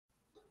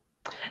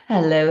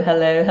Hello,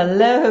 hello,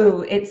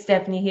 hello. It's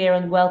Stephanie here,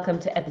 and welcome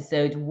to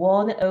episode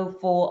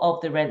 104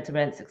 of the Rent to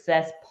Rent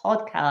Success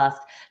podcast.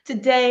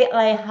 Today,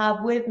 I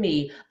have with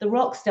me the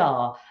rock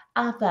star,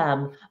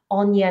 Afam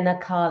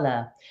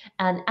Onyenakala.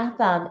 And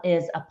Afam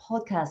is a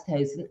podcast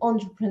host, an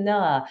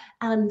entrepreneur,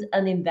 and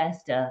an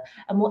investor.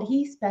 And what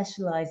he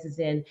specializes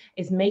in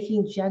is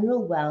making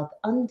general wealth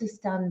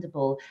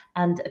understandable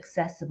and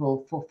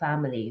accessible for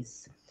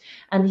families.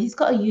 And he's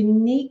got a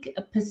unique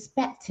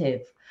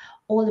perspective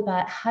all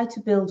about how to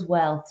build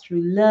wealth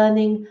through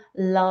learning,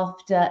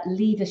 laughter,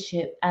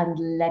 leadership,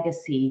 and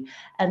legacy.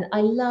 And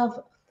I love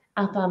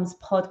Afam's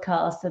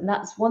podcast, and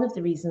that's one of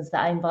the reasons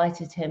that I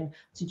invited him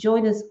to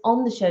join us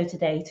on the show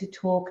today to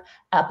talk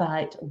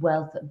about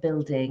wealth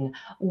building.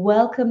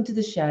 Welcome to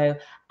the show,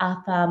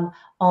 Afam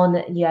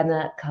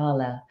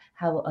Onyenakala.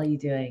 How are you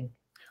doing?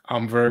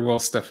 I'm very well,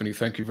 Stephanie.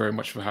 Thank you very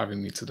much for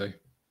having me today.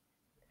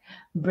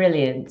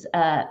 Brilliant.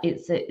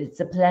 It's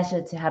a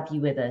pleasure to have you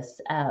with us.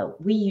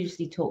 We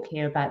usually talk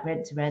here about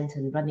rent to rent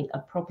and running a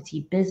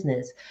property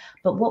business,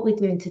 but what we're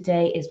doing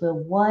today is we're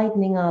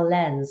widening our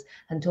lens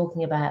and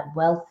talking about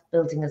wealth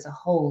building as a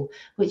whole,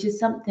 which is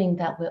something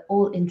that we're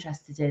all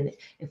interested in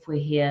if we're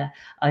here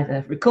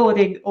either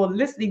recording or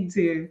listening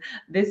to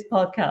this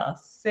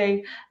podcast.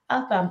 So,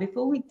 Afam,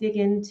 before we dig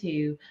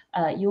into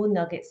your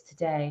nuggets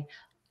today,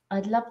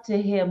 I'd love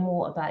to hear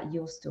more about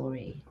your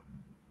story.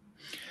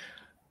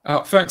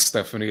 Thanks,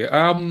 Stephanie.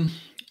 On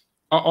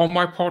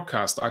my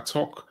podcast, I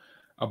talk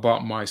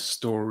about my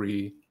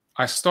story.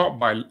 I start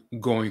by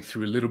going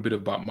through a little bit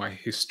about my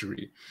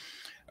history.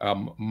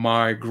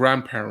 My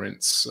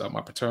grandparents, my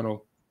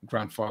paternal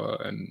grandfather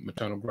and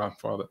maternal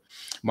grandfather,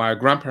 my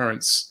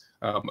grandparents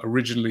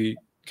originally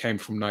came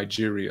from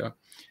Nigeria.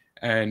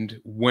 And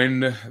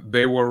when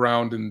they were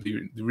around in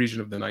the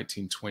region of the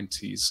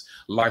 1920s,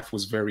 life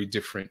was very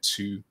different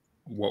to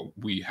what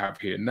we have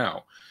here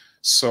now.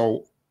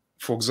 So,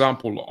 for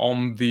example,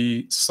 on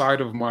the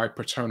side of my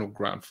paternal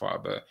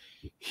grandfather,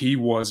 he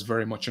was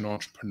very much an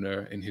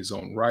entrepreneur in his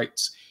own right.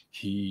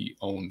 He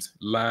owned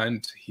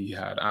land, he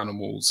had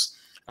animals,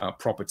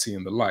 property,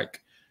 and the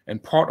like.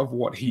 And part of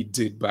what he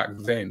did back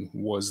then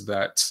was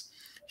that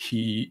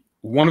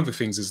one of the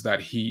things is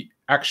that he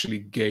actually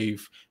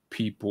gave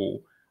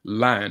people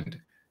land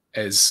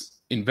as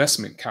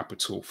investment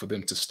capital for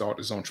them to start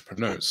as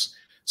entrepreneurs.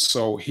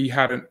 So he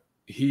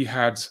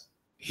had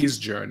his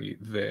journey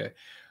there.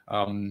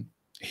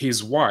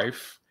 His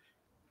wife,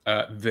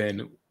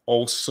 then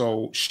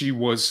also, she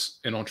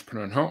was an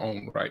entrepreneur in her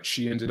own right.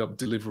 She ended up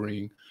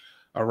delivering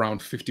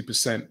around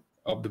 50%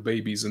 of the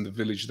babies in the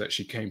village that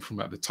she came from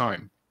at the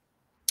time.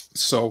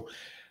 So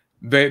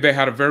they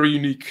had a very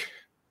unique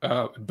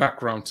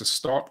background to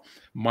start.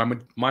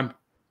 My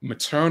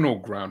maternal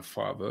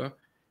grandfather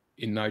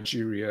in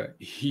Nigeria,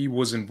 he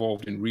was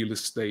involved in real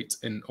estate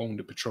and owned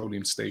a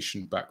petroleum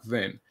station back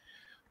then.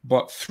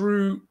 But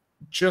through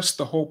just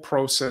the whole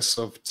process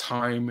of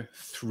time,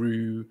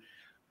 through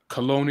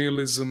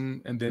colonialism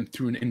and then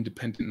through an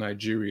independent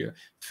Nigeria,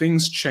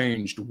 things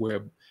changed where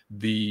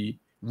the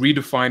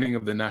redefining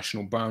of the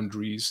national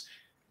boundaries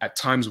at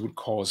times would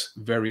cause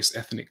various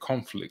ethnic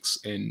conflicts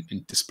and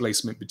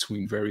displacement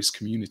between various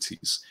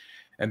communities.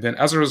 And then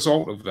as a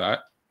result of that,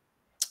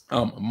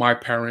 my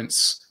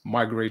parents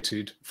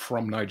migrated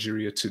from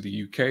Nigeria to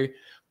the UK.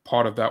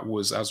 Part of that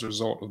was as a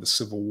result of the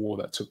civil war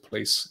that took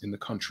place in the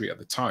country at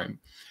the time.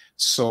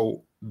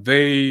 So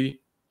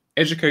they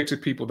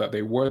educated people that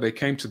they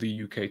came to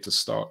the UK to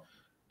start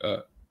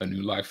a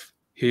new life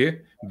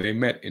here. They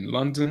met in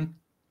London.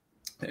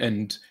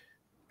 And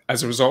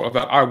as a result of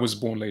that, I was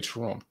born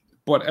later on.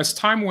 But as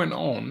time went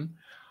on,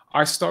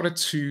 I started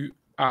to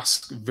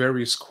ask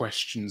various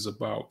questions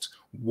about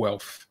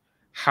wealth.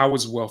 How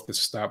is wealth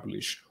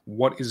established?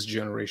 What is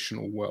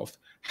generational wealth?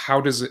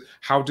 How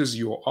does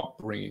your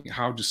upbringing,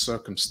 how do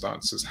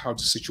circumstances, how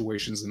do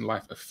situations in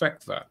life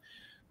affect that?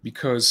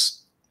 Because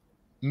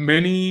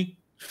many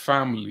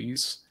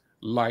families,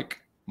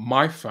 like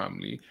my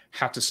family,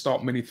 had to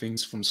start many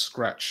things from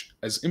scratch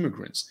as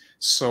immigrants.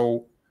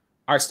 So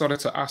I started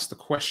to ask the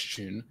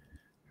question,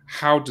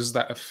 how does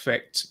that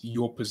affect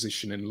your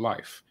position in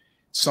life?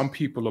 Some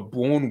people are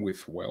born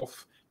with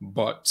wealth,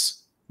 but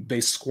they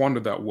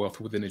squander that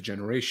wealth within a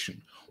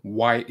generation.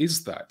 Why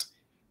is that?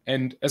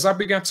 And as I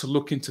began to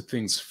look into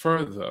things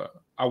further,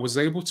 I was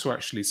able to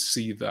actually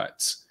see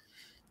that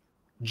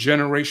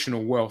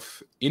generational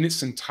wealth in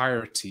its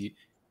entirety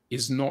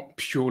is not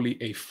purely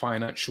a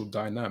financial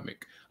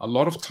dynamic. A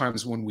lot of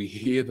times when we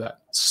hear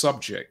that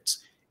subject,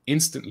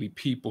 instantly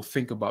people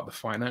think about the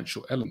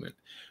financial element,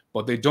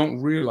 but they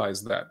don't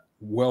realize that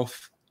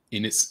wealth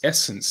in its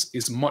essence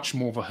is much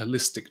more of a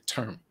holistic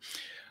term.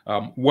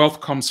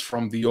 Wealth comes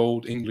from the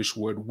old English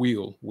word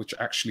weal, which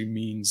actually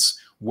means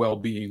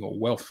well-being or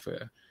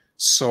welfare.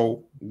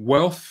 So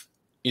wealth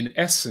in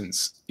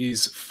essence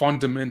is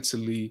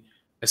fundamentally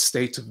a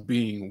state of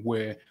being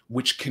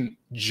which can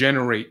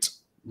generate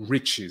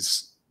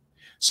riches.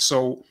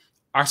 So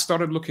I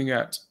started looking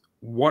at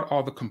what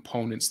are the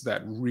components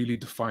that really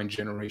define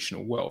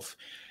generational wealth.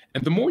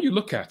 And the more you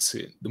look at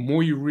it, the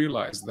more you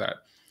realize that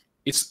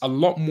it's a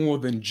lot more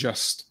than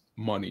just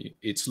money.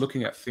 It's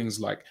looking at things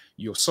like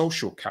your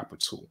social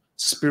capital,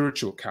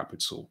 spiritual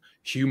capital,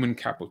 human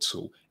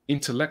capital,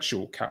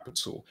 intellectual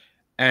capital,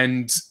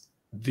 and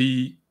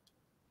the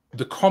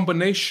the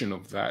combination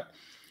of that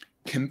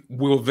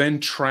will then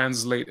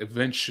translate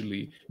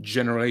eventually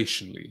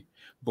generationally,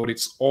 but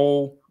it's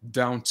all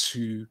down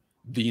to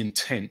the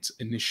intent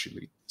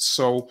initially.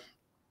 So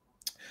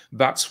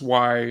that's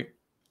why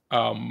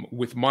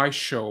with my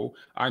show,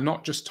 I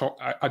don't just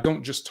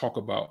talk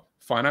about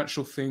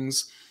financial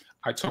things.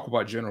 I talk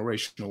about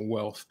generational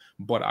wealth,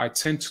 but I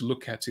tend to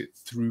look at it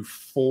through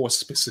four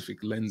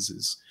specific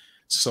lenses.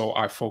 So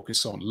I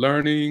focus on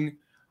learning,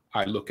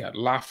 I look at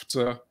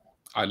laughter,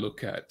 I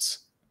look at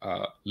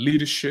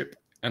leadership,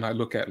 and I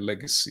look at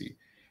legacy.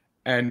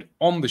 And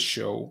on the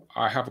show,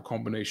 I have a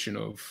combination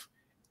of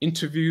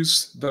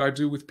interviews that I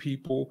do with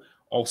people,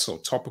 also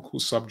topical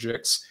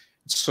subjects.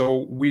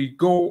 So we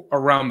go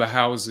around the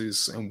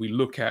houses and we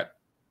look at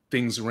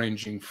things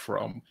ranging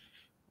from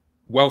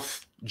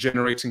wealth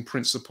generating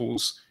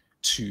principles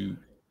to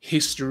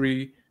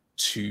history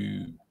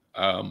to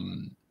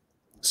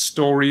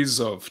stories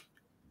of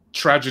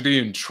tragedy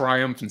and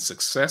triumph and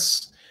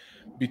success.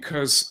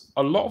 Because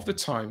a lot of the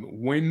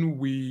time, when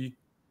we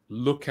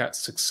look at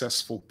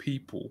successful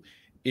people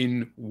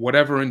in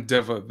whatever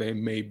endeavor they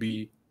may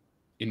be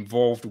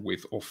involved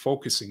with or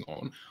focusing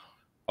on,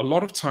 a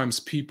lot of times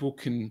people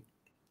can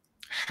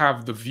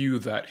have the view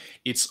that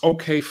it's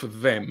okay for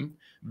them.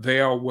 They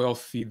are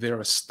wealthy,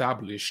 they're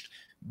established,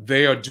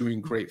 they are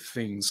doing great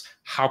things.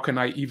 How can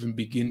I even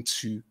begin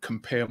to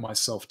compare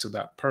myself to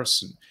that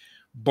person?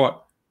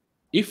 But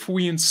if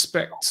we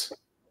inspect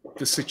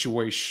the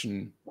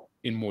situation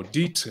in more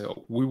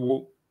detail, we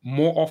will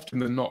more often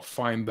than not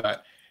find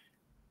that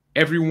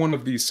every one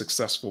of these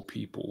successful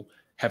people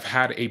have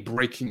had a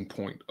breaking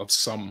point of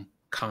some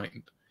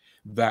kind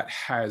that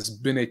has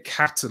been a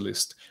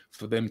catalyst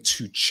for them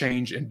to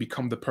change and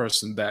become the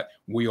person that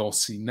we all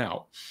see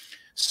now.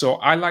 So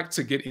I like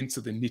to get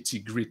into the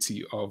nitty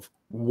gritty of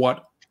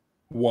what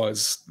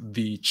was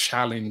the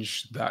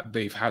challenge that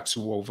they've had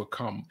to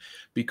overcome,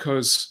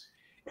 because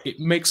it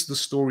makes the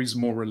stories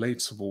more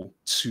relatable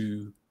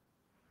to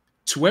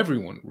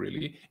everyone,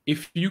 really.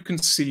 If you can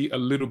see a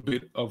little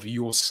bit of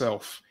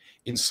yourself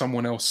in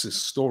someone else's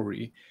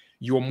story,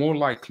 you're more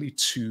likely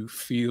to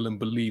feel and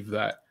believe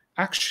that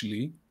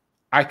actually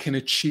I can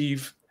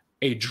achieve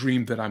a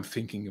dream that I'm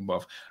thinking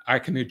of. I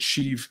can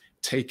achieve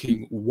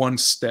taking one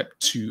step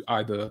to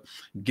either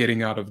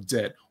getting out of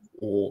debt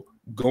or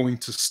going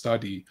to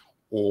study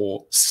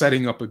or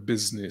setting up a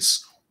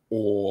business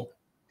or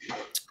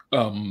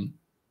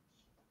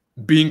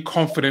being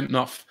confident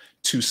enough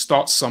to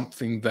start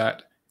something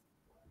that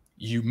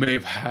you may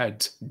have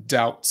had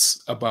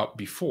doubts about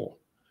before.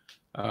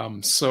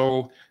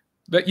 So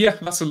that, yeah,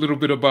 that's a little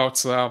bit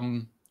about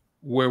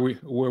where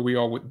we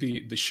are with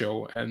the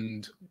show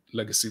and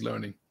legacy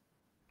learning.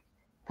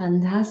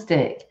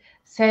 Fantastic.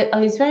 So I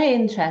was very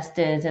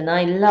interested, and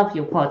I love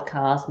your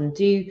podcast, and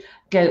do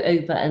go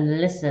over and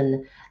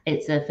listen.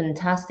 It's a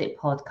fantastic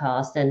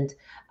podcast, and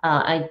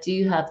I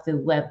do have the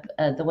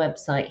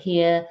website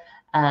here,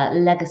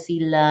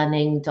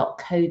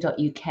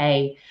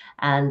 legacylearning.co.uk,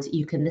 and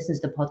you can listen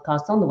to the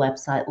podcast on the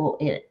website or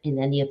in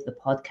any of the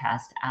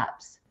podcast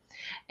apps.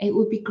 It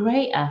would be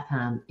great,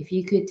 Afam, if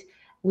you could.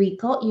 We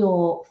got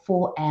your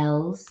 4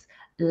 L's: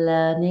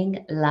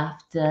 learning,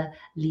 laughter,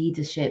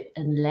 leadership,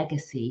 and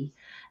legacy.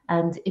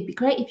 And it'd be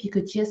great if you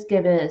could just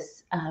give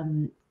us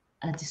a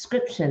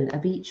description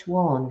of each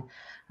one,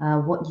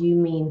 what you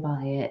mean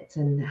by it,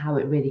 and how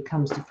it really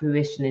comes to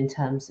fruition in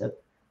terms of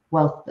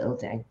wealth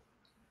building.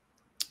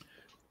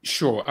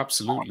 Sure,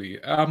 absolutely.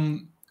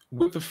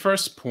 With the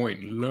first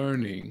point,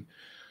 learning,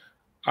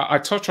 I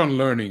touch on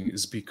learning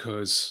is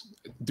because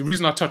the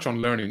reason I touch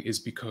on learning is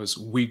because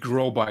we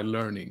grow by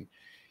learning.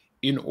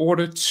 In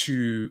order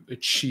to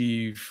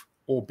achieve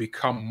or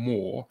become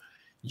more,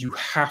 you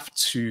have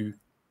to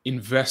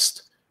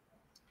invest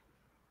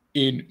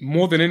in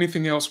more than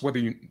anything else,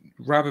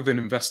 rather than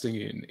investing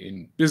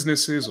in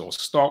businesses or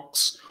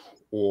stocks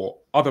or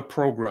other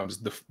programs,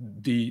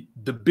 the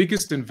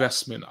biggest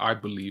investment, I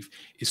believe,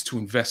 is to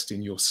invest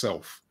in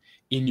yourself,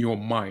 in your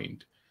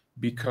mind,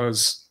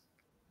 because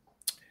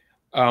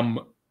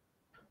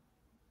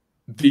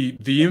the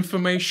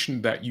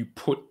information that you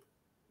put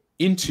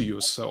into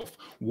yourself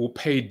will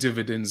pay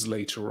dividends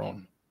later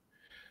on.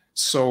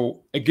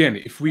 So again,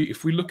 if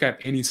we look at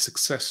any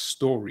success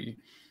story,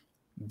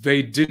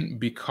 they didn't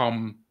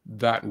become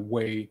that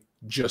way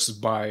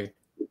just by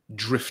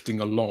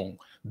drifting along.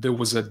 There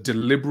was a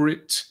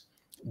deliberate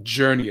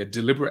journey, a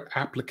deliberate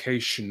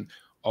application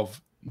of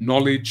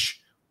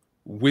knowledge,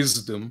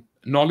 wisdom,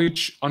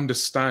 knowledge,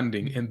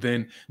 understanding, and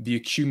then the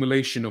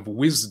accumulation of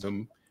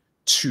wisdom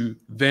to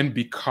then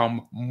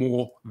become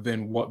more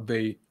than what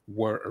they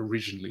were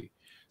originally.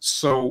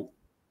 So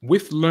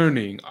with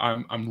learning,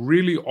 I'm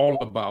really all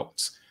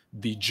about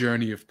the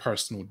journey of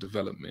personal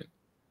development.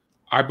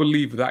 I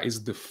believe that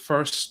is the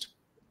first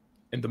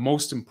and the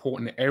most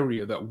important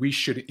area that we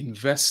should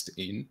invest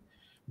in,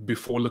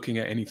 before looking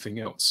at anything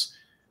else.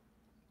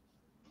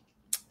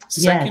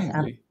 Yes,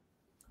 Secondly,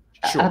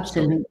 sure.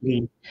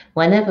 absolutely.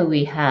 Whenever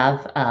we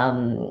have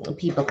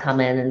people come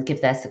in and give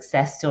their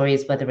success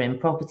stories, whether in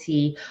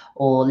property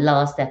or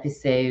last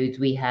episode,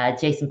 we had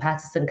Jason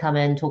Patterson come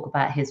in talk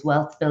about his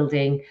wealth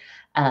building.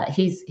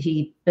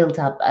 He built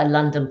up a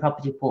London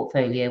property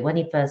portfolio. When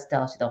he first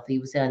started off, he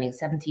was earning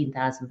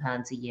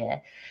 £17,000 a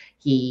year.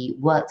 He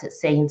worked at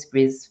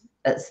Sainsbury's,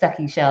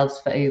 stacking shelves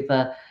for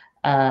over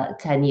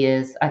 10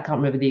 years. I can't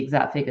remember the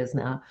exact figures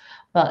now,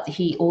 but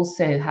he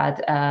also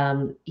had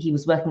he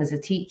was working as a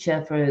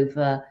teacher for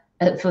over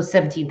for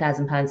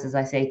 £17,000, as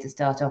I say, to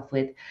start off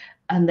with,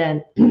 and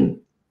then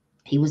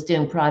he was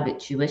doing private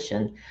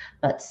tuition.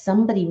 But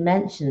somebody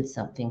mentioned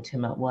something to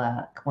him at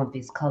work, one of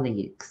his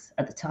colleagues.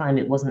 At the time,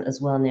 it wasn't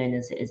as well known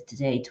as it is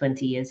today,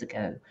 20 years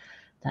ago,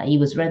 that he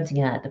was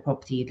renting out the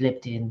property he'd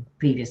lived in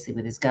previously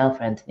with his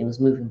girlfriend, and he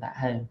was moving back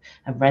home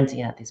and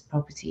renting out this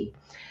property.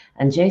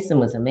 And Jason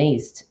was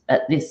amazed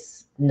at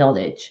this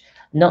knowledge.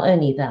 Not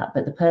only that,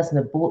 but the person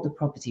had bought the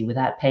property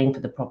without paying for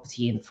the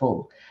property in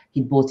full.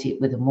 He'd bought it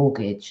with a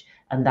mortgage,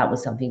 and that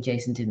was something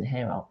Jason didn't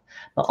hear of.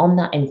 But on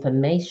that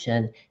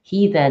information,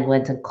 he then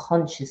went and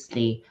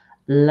consciously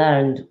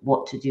learned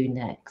what to do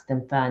next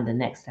and found the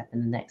next step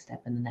and the next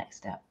step and the next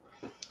step.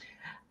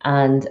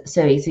 And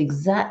so it's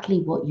exactly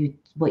what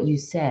you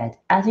said.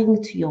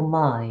 Adding to your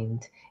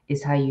mind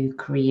is how you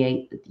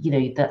create,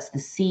 that's the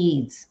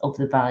seeds of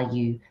the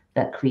value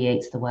that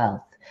creates the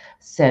wealth.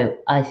 So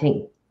I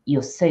think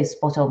you're so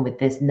spot on with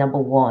this. Number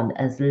one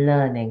as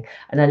learning.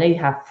 And I know you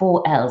have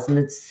 4 L's, and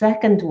the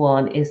second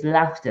one is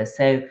laughter.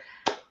 So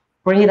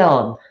bring it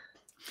on.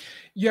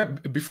 Yeah,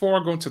 before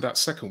I go into that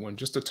second one,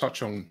 just to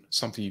touch on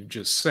something you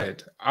just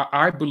said,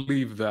 I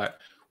believe that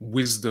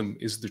wisdom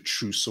is the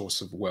true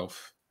source of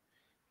wealth.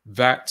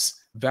 That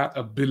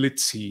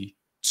ability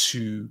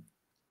to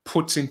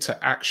put into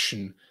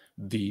action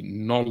the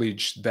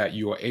knowledge that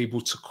you are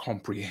able to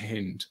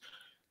comprehend,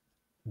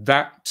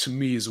 that to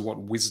me is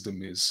what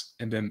wisdom is.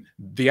 And then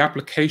the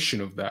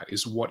application of that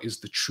is what is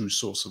the true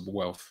source of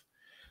wealth.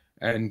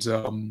 And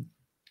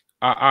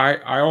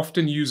I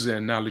often use the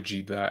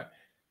analogy that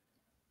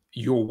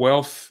your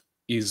wealth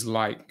is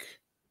like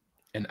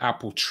an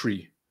apple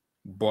tree,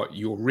 but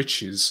your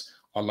riches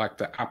are like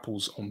the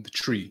apples on the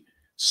tree.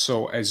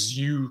 So as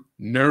you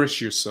nourish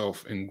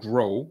yourself and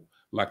grow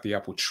like the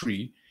apple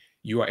tree,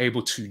 you are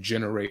able to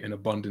generate an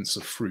abundance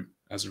of fruit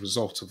as a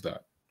result of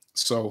that.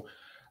 So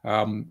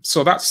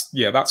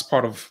that's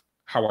part of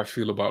how I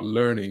feel about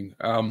learning.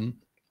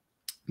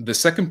 The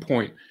second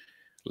point,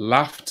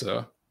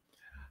 laughter.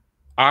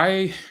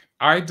 I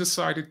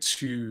decided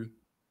to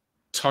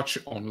touch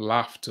on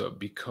laughter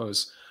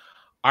because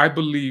I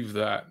believe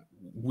that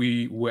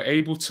we were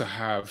able to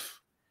have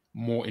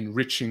more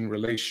enriching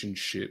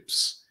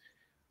relationships,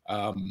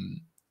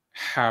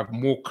 have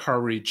more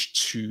courage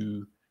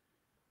to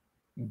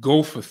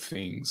go for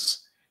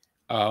things.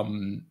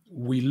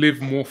 We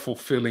live more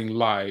fulfilling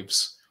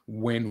lives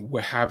when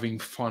we're having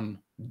fun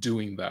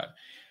doing that.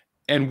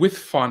 And with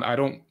fun, I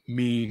don't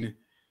mean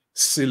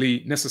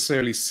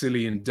necessarily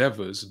silly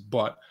endeavors,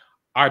 but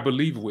I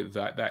believe with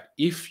that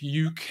if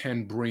you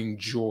can bring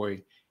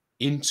joy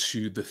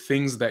into the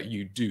things that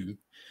you do,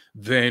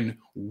 then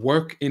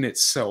work in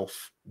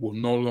itself will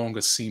no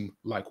longer seem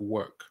like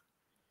work.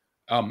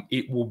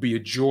 It will be a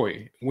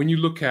joy. When you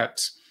look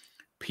at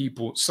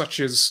people such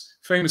as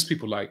famous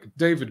people like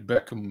David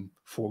Beckham,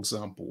 for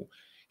example,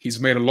 he's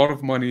made a lot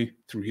of money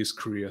through his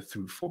career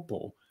through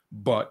football.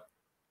 But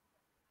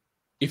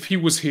if he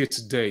was here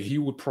today, he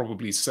would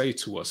probably say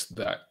to us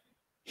that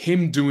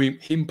him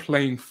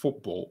playing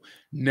football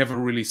never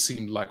really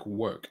seemed like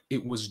work.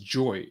 It was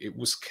joy. It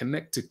was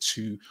connected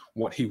to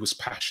what he was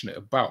passionate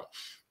about.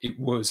 It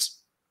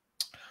was,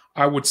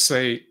 I would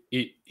say,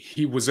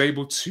 he was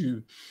able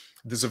to.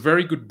 There's a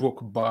very good book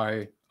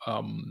by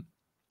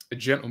a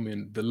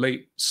gentleman, the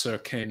late Sir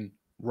Ken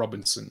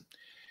Robinson.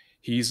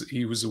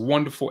 He was a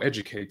wonderful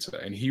educator,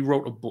 and he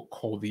wrote a book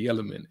called The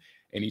Element,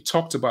 and he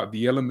talked about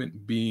the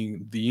element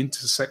being the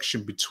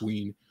intersection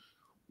between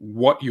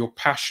what you're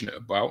passionate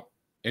about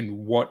and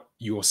what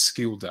you're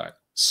skilled at.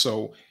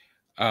 So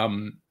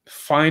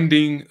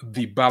finding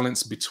the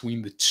balance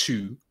between the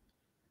two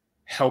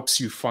helps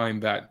you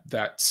find that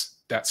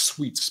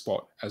sweet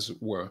spot, as it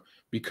were.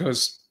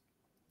 Because,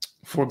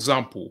 for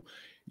example,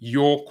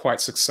 you're quite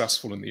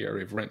successful in the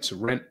area of rent to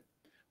rent,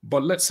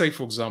 but let's say,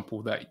 for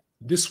example, that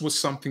this was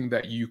something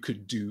that you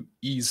could do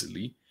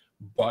easily,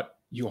 but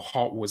your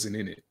heart wasn't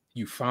in it.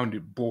 You found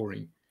it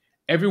boring.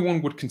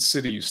 Everyone would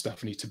consider you,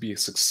 Stephanie, to be a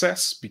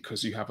success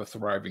because you have a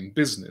thriving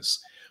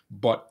business.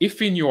 But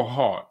if in your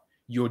heart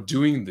you're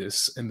doing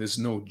this and there's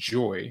no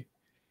joy,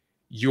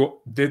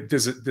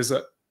 there's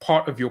a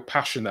part of your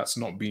passion that's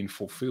not being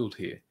fulfilled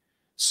here.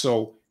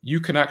 So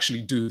you can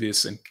actually do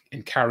this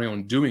and carry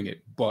on doing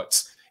it.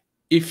 But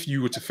if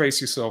you were to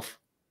face yourself,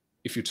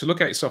 if you're to look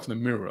at yourself in the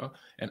mirror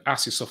and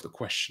ask yourself the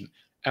question,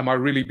 am I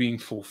really being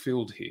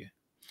fulfilled here?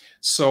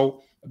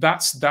 So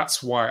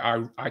that's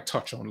why I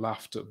touch on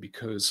laughter,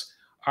 because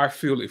I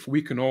feel if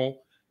we can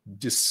all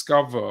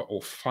discover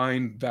or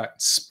find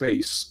that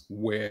space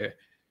where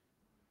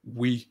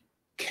we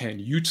can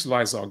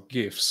utilize our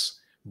gifts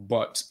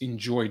but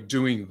enjoy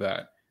doing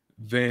that,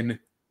 then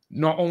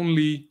not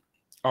only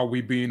are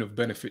we being of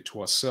benefit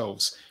to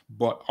ourselves,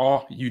 but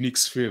our unique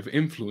sphere of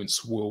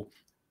influence will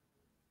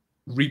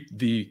reap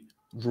the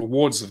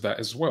rewards of that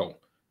as well.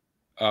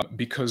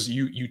 Because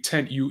you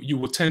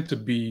will tend to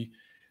be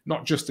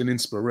not just an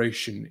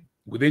inspiration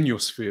within your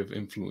sphere of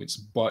influence,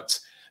 but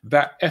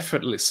that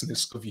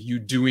effortlessness of you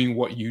doing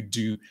what you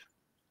do,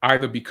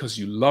 either because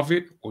you love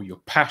it or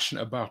you're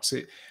passionate about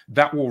it,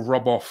 that will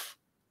rub off.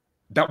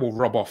 That will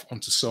rub off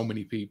onto so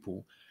many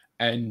people,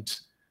 and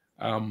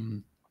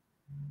um,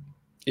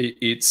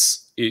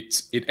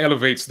 it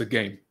elevates the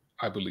game,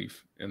 I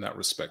believe, in that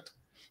respect.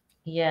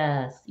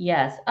 Yes,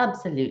 yes,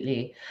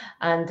 absolutely.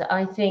 And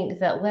I think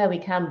that where we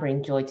can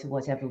bring joy to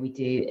whatever we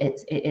do,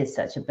 it is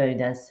such a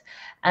bonus.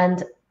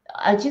 And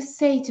I just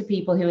say to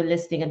people who are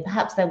listening, and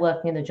perhaps they're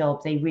working in a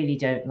job they really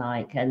don't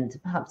like, and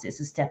perhaps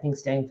it's a stepping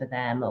stone for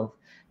them of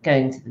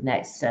going to the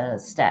next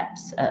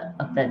steps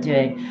of their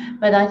doing.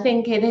 But I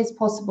think it is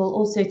possible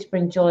also to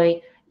bring joy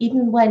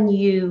even when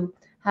you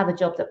have a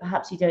job that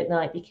perhaps you don't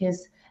like,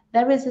 because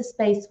there is a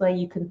space where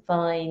you can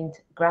find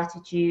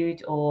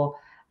gratitude or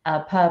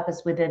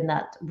purpose within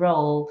that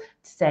role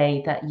to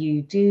say that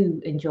you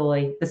do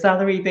enjoy the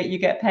salary that you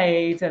get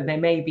paid, and there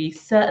may be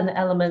certain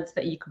elements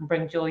that you can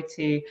bring joy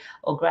to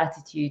or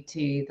gratitude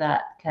to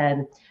that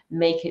can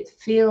make it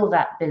feel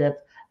that bit of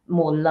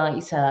more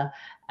lighter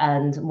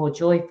and more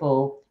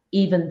joyful,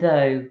 even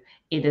though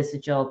it is a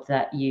job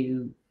that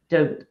you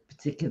don't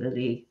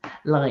particularly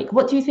like.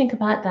 What do you think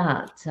about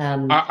that?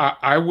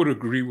 I would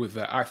agree with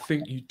that. I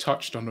think you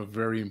touched on a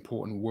very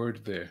important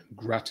word there,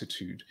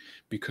 gratitude.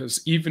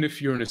 Because even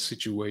if you're in a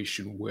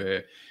situation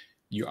where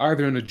you're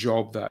either in a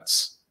job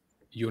that's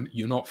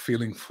you're not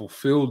feeling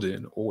fulfilled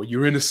in, or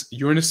you're in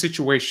a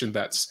situation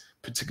that's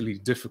particularly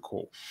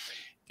difficult,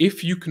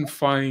 if you can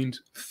find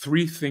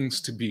three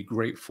things to be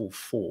grateful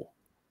for,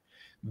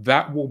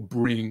 that will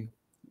bring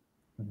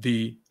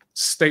the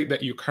state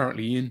that you're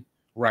currently in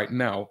right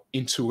now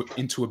into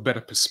a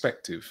better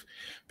perspective,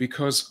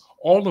 because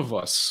all of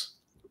us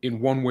in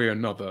one way or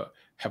another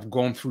have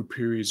gone through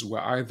periods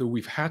where either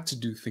we've had to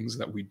do things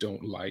that we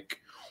don't like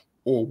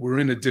or we're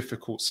in a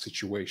difficult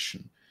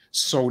situation.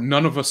 So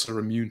none of us are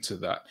immune to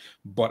that.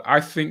 But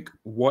I think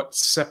what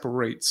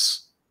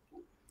separates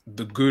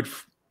the good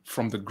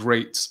from the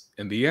great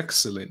and the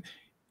excellent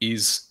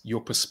is your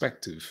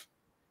perspective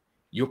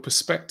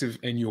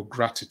and your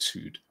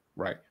gratitude,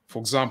 right? For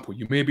example,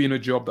 you may be in a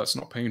job that's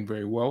not paying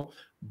very well,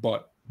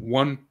 but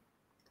one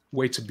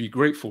way to be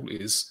grateful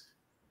is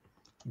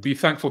be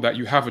thankful that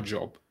you have a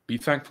job. Be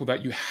thankful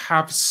that you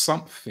have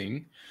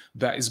something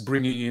that is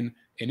bringing in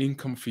an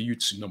income for you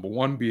to, number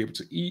one, be able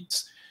to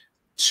eat,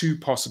 two,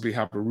 possibly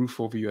have a roof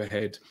over your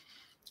head,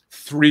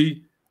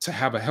 three, to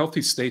have a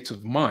healthy state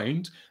of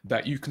mind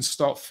that you can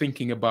start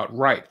thinking about,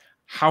 right,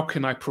 how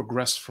can I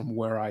progress from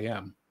where I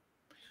am?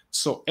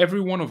 So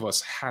every one of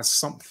us has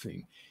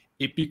something.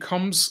 It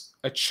becomes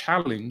a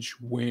challenge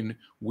when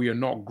we are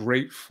not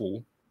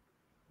grateful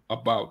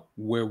about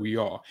where we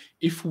are.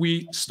 If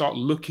we start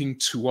looking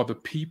to other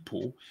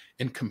people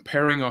and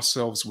comparing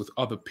ourselves with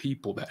other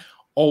people that,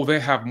 oh, they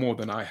have more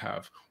than I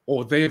have,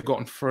 or they have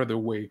gotten further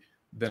away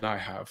than I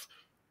have,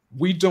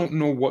 we don't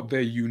know what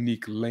their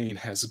unique lane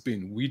has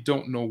been. We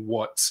don't know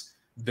what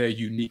their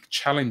unique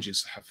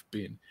challenges have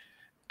been.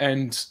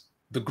 And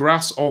the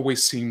grass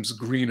always seems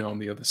greener on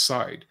the other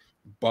side.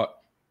 But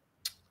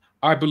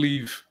I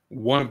believe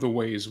one of the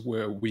ways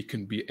where we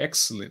can be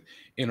excellent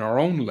in our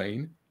own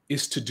lane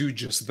is to do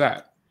just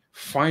that.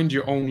 Find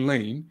your own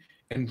lane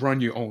and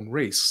run your own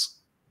race.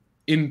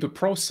 In the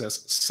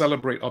process,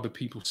 celebrate other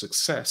people's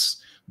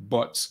success,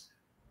 but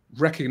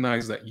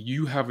recognize that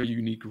you have a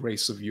unique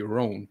race of your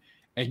own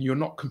and you're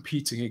not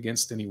competing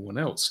against anyone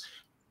else.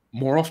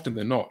 More often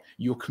than not,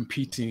 you're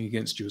competing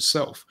against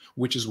yourself,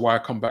 which is why I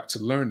come back to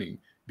learning,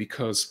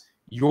 because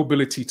your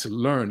ability to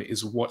learn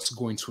is what's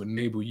going to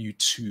enable you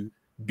to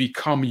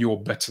become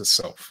your better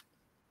self.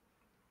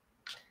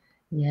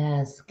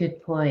 Yes,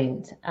 good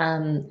point.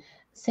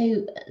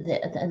 So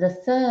the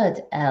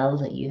third L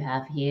that you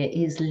have here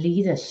is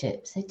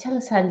leadership. So tell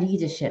us how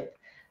leadership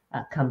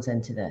comes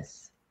into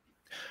this.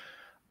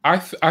 I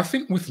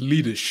think with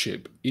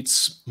leadership,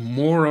 it's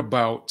more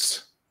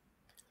about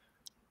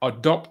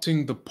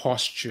adopting the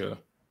posture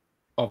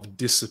of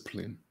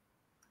discipline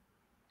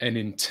and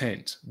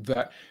intent,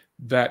 that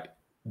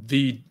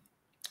the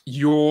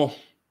you're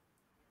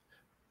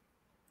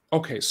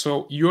okay,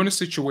 so you're in a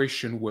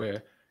situation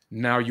where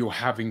now you're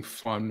having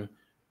fun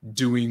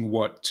doing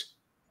what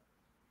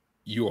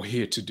you're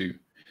here to do.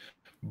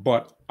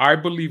 But I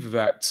believe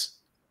that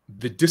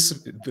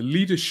the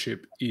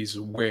leadership is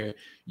where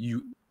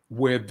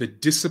the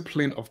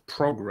discipline of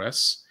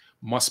progress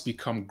must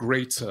become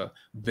greater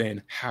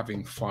than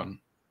having fun.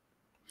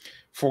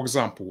 For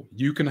example,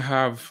 you can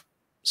have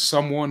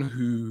someone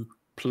who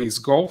plays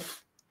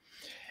golf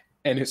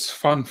and it's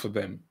fun for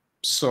them.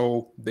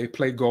 So they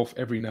play golf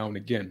every now and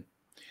again.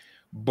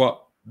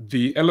 But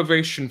The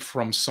elevation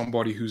from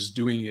somebody who's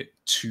doing it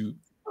to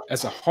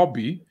as a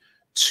hobby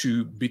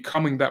to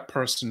becoming that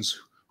person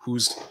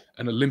who's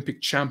an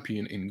Olympic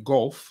champion in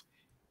golf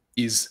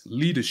is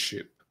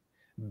leadership.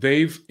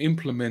 They've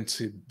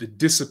implemented the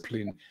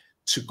discipline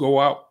to go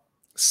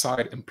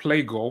outside and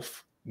play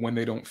golf when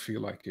they don't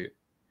feel like it,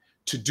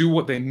 to do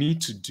what they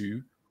need to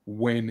do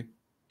when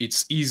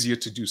it's easier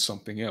to do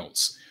something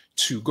else,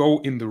 to go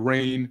in the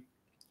rain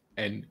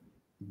and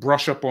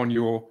brush up on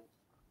your,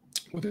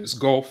 whether it's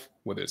golf,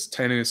 whether it's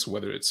tennis,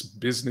 whether it's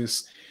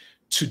business,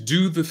 to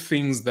do the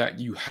things that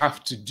you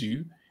have to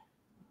do,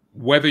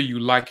 whether you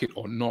like it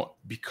or not,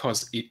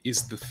 because it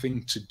is the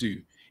thing to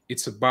do.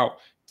 It's about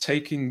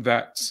taking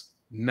that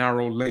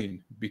narrow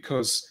lane,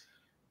 because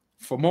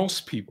for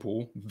most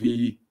people,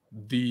 the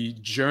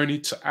journey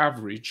to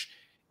average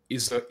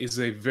is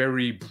a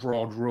very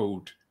broad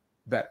road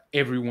that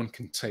everyone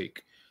can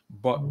take.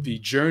 But the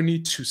journey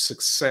to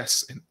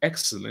success and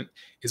excellent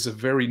is a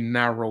very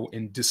narrow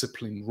and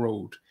disciplined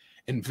road,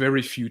 and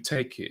very few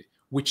take it,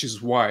 which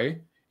is why,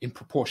 in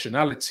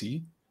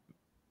proportionality,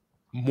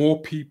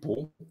 more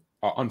people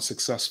are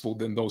unsuccessful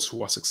than those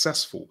who are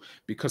successful,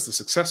 because the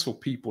successful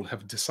people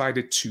have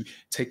decided to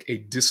take a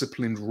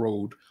disciplined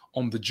road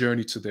on the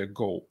journey to their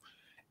goal.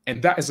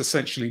 And that is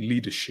essentially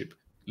leadership,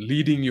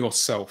 leading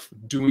yourself,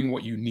 doing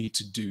what you need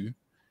to do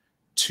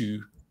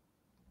to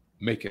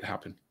make it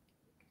happen.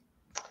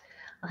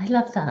 I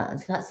love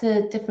that. That's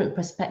a different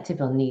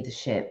perspective on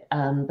leadership,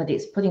 but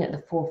it's putting at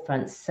the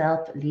forefront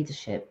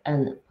self-leadership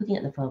and putting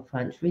at the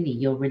forefront really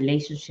your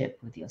relationship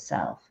with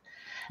yourself.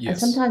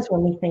 Yes. And sometimes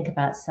when we think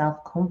about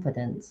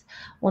self-confidence,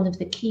 one of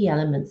the key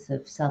elements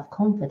of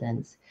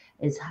self-confidence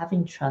is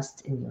having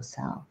trust in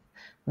yourself.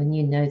 When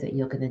you know that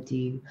you're going to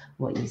do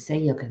what you say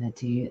you're going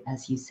to do,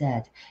 as you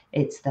said,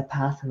 it's the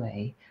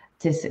pathway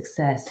to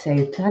success.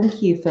 So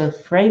thank you for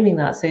framing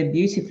that so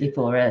beautifully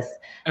for us.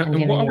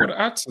 And what I would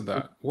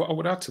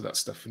add to that,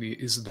 Stephanie,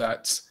 is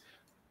that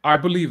I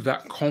believe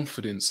that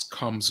confidence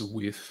comes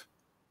with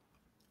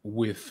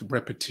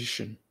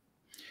repetition,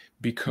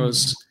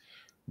 because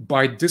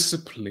by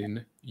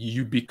discipline,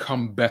 you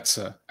become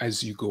better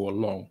as you go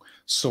along.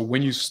 So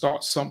when you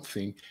start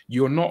something,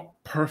 you're not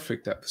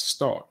perfect at the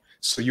start,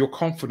 so your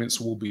confidence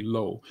will be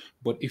low.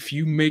 But if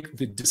you make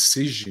the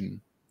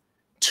decision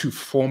to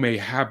form a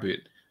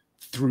habit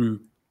through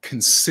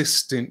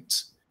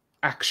consistent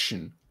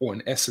action, or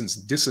in essence,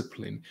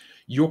 discipline,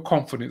 your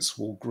confidence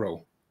will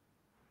grow.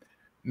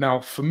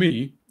 Now, for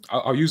me,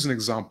 I'll use an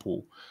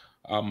example.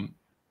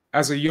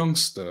 As a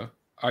youngster,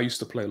 I used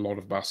to play a lot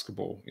of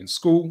basketball in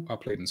school. I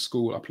played in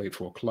school. I played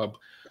for a club.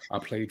 I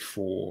played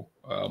for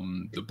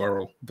the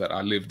borough that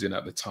I lived in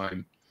at the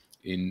time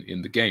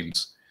in the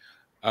games.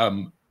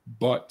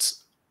 But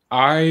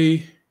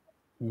I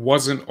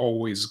wasn't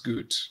always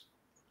good.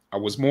 I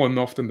was more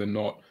often than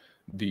not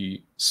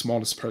the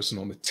smallest person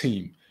on the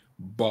team,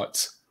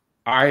 but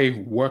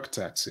I worked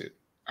at it.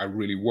 I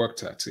really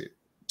worked at it,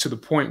 to the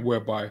point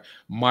whereby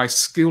my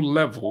skill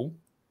level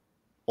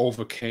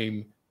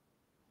overcame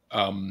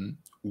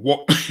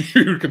what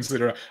you would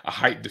consider a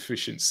height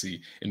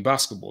deficiency in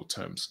basketball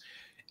terms.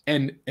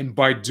 And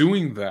by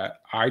doing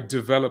that, I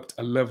developed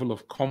a level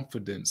of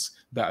confidence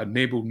that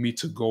enabled me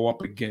to go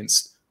up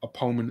against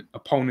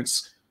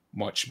opponents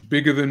much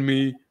bigger than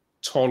me,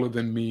 taller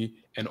than me,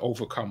 and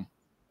overcome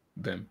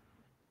them.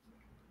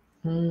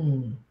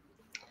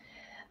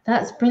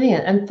 That's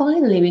brilliant. And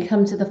finally, we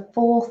come to the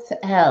fourth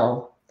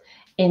L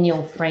in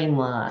your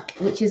framework,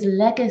 which is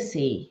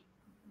legacy.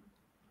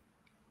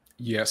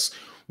 Yes.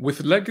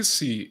 With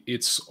legacy,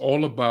 it's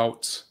all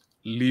about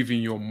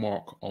leaving your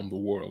mark on the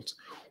world.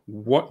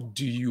 What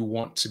do you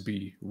want to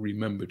be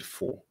remembered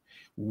for?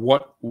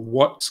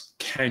 What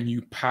can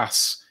you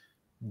pass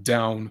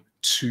down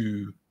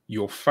to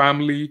your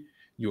family,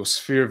 your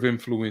sphere of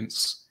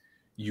influence,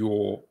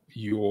 your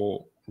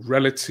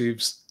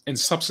relatives, and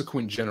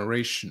subsequent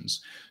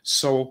generations?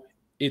 So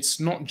it's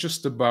not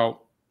just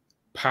about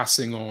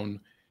passing on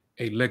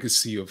a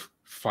legacy of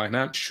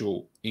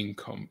financial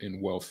income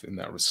and wealth in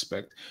that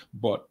respect,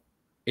 but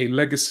a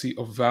legacy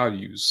of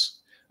values,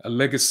 a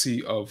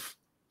legacy of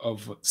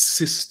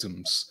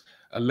systems,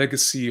 a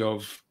legacy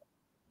of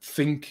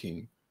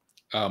thinking,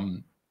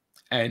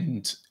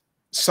 and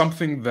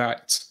something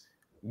that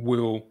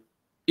will,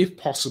 if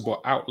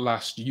possible,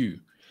 outlast you.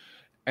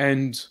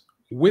 And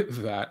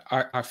with that,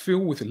 I feel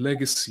with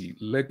legacy,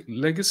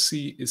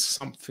 legacy is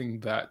something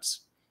that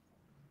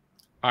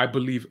I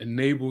believe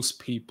enables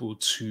people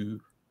to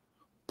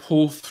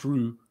pull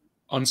through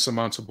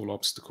unsurmountable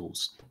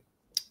obstacles,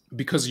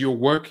 because you're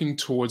working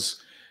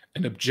towards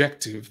an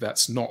objective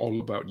that's not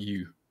all about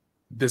you.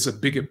 There's a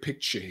bigger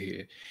picture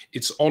here.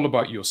 It's all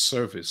about your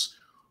service.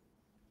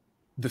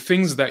 The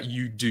things that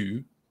you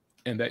do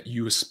and that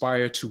you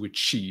aspire to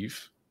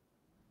achieve,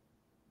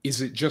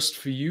 is it just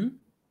for you?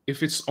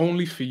 If it's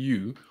only for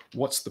you,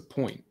 what's the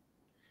point?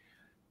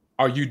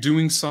 Are you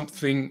doing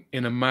something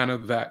in a manner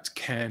that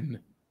can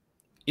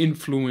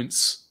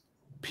influence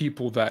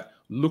people that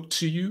look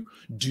to you?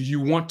 Do you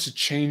want to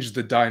change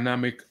the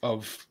dynamic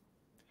of,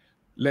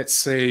 let's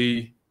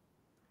say,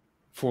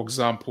 For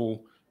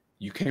example,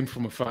 you came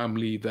from a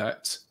family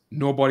that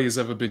nobody has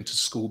ever been to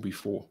school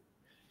before.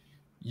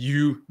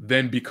 You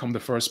then become the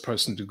first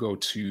person to go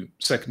to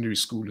secondary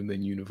school and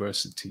then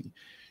university.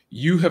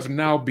 You have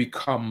now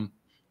become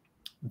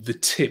the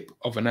tip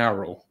of an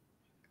arrow.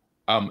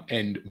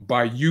 And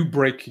by you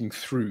breaking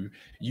through,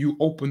 you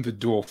open the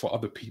door for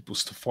other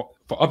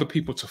for other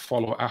people to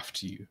follow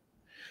after you.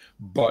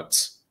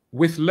 But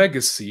with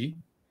legacy,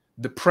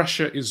 the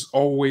pressure is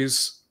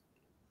always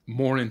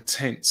more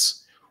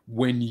intense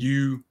when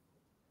you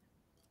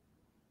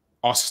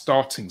are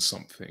starting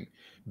something,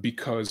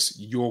 because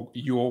you're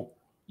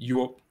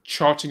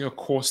charting a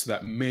course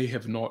that may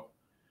have not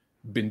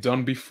been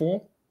done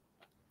before,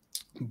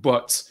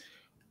 but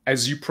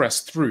as you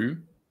press through,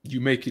 you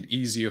make it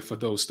easier for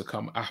those to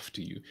come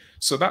after you.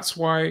 So that's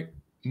why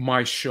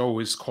my show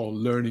is called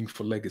Learning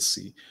for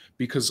Legacy,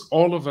 because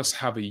all of us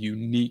have a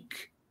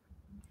unique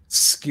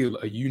skill,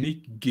 a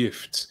unique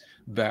gift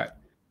that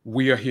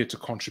we are here to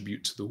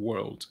contribute to the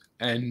world.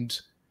 And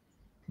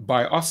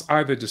by us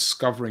either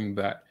discovering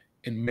that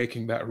and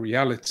making that a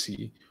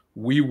reality,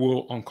 we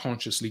will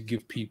unconsciously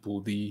give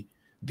people the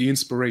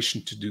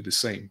inspiration to do the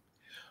same.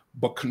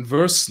 But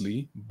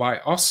conversely, by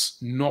us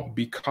not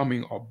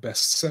becoming our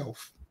best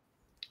self,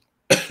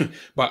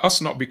 by us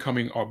not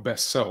becoming our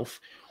best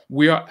self,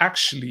 we are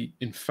actually,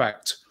 in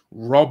fact,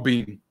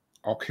 robbing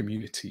our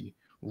community,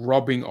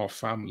 robbing our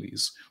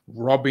families,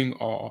 robbing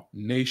our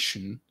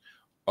nation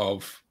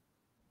of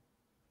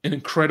an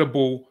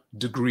incredible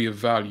degree of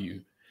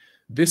value.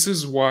 This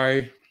is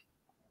why,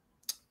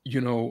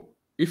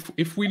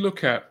 if we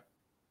look at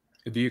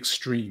the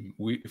extreme,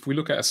 if we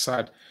look at a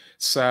sad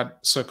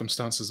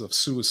circumstances of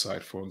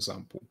suicide, for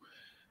example,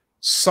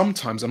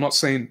 sometimes, I'm not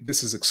saying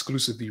this is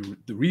exclusively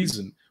the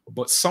reason,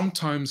 but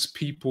sometimes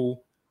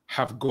people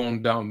have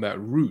gone down that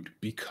route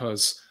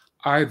because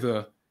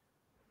either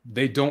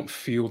they don't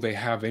feel they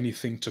have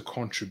anything to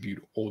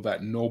contribute, or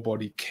that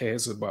nobody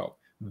cares about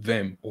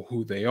them or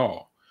who they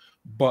are.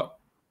 But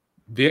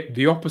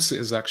the opposite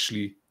is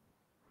actually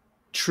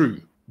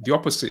true. The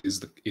opposite is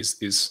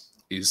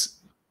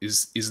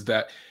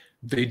that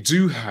they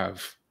do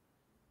have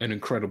an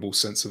incredible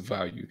sense of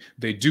value.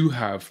 They do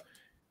have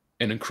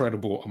an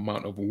incredible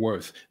amount of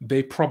worth.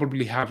 They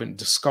probably haven't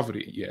discovered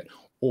it yet,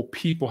 or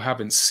people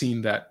haven't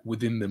seen that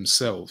within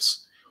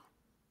themselves.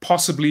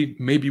 Possibly,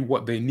 maybe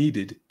what they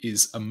needed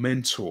is a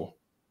mentor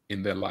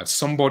in their life,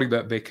 somebody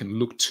that they can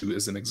look to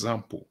as an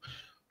example.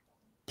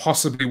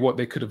 Possibly, what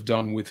they could have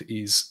done with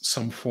is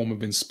some form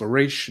of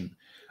inspiration,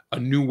 a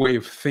new way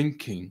of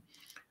thinking.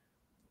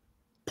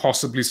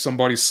 Possibly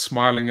somebody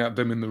smiling at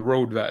them in the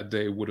road that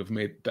day would have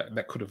made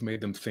that could have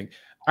made them think,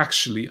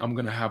 actually, I'm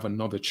going to have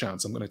another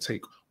chance. I'm going to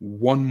take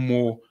one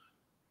more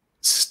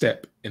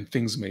step and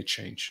things may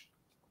change.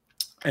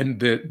 And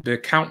there are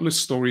countless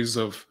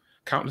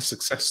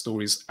success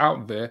stories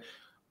out there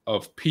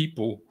of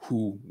people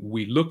who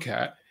we look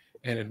at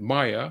and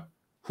admire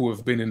who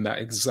have been in that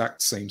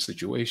exact same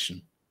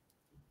situation.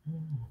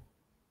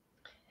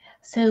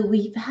 So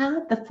we've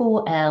had the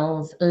 4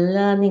 Ls: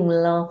 learning,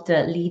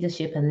 laughter,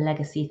 leadership, and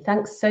legacy.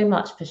 Thanks so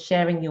much for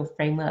sharing your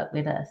framework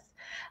with us.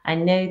 I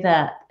know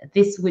that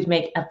this would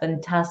make a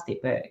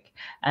fantastic book,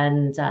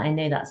 and I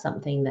know that's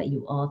something that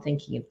you are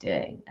thinking of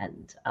doing.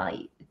 And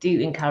I do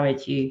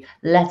encourage you,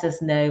 let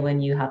us know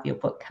when you have your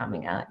book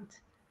coming out.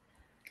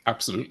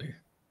 Absolutely.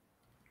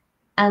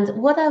 And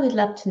what I would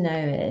love to know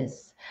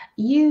is,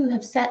 you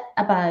have set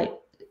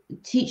about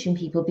teaching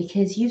people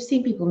because you've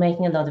seen people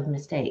making a lot of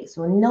mistakes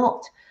or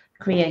not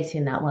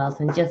creating that wealth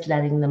and just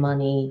letting the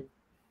money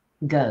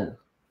go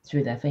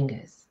through their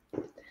fingers.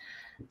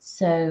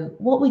 So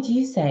what would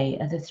you say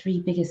are the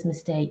 3 biggest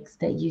mistakes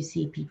that you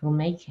see people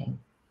making?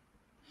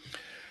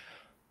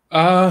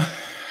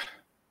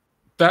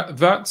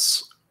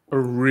 That's a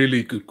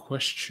really good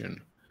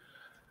question.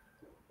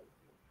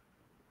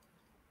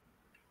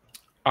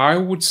 I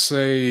would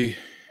say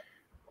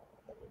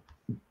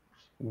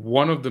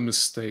one of the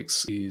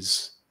mistakes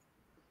is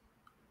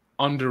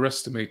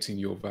underestimating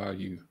your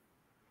value,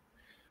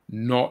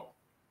 not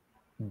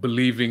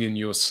believing in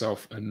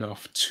yourself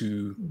enough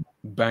to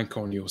bank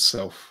on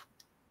yourself.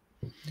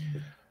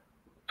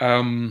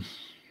 And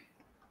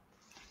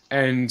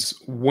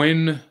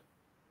when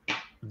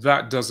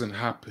that doesn't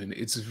happen,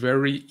 it's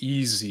very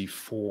easy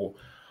for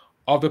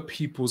other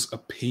people's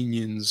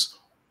opinions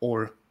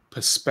or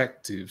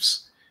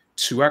perspectives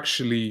to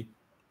actually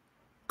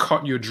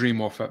cut your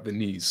dream off at the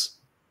knees.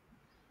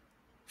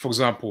 For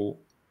example,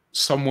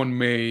 someone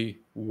may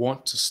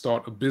want to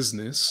start a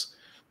business,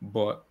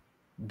 but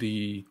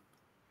the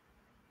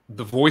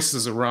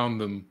voices around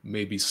them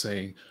may be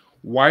saying,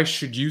 why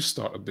should you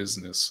start a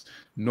business?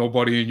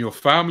 Nobody in your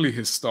family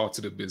has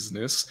started a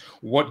business.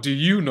 What do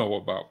you know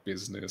about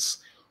business?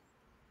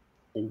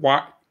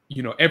 Why,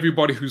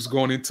 everybody who's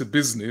gone into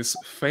business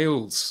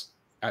fails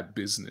at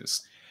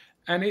business.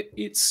 And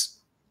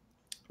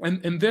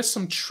and there's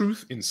some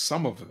truth in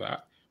some of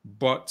that,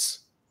 but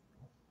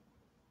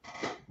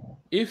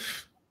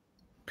if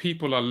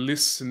people are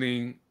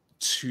listening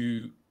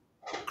to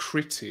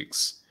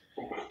critics,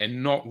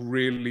 and not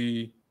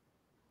really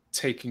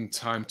taking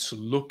time to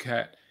look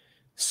at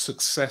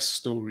success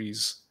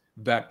stories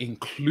that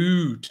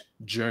include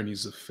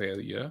journeys of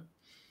failure,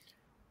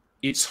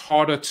 it's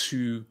harder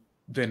to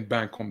then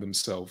bank on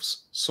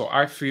themselves. So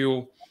I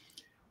feel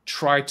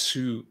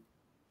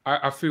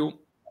I feel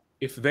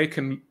if they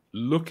can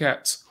look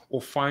at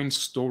or find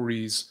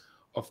stories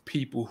of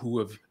people who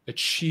have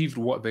achieved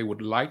what they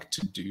would like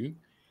to do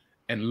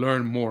and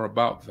learn more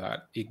about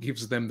that, it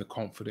gives them the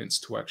confidence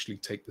to actually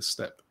take the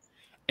step.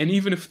 And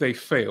even if they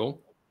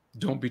fail,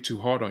 don't be too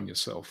hard on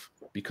yourself,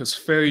 because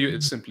failure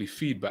is simply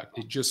feedback.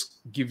 It just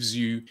gives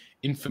you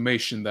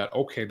information that,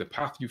 okay, the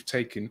path you've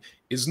taken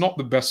is not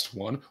the best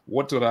one.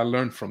 What did I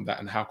learn from that,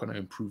 and how can I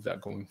improve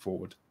that going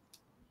forward?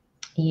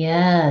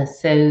 Yeah,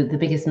 so the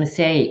biggest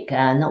mistake,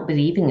 not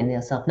believing in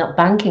yourself, not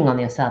banking on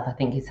yourself, I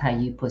think is how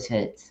you put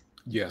it.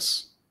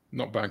 Yes,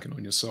 not banking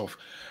on yourself.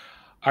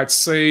 I'd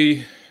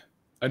say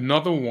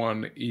another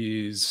one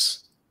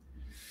is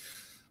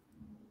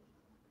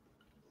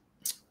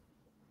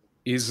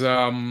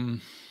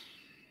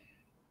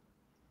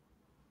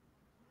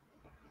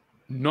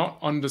not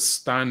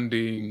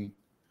understanding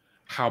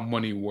how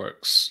money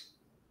works.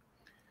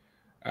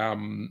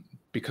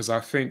 Because I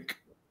think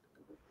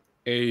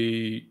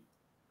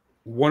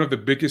one of the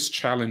biggest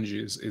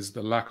challenges is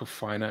the lack of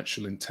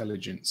financial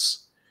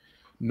intelligence,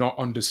 not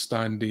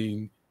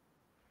understanding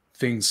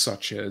things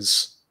such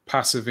as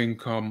passive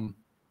income,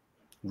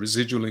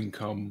 residual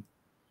income,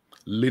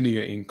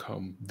 linear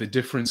income, the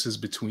differences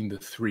between the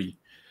three.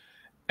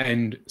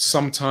 And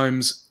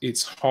sometimes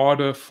it's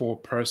harder for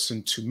a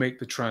person to make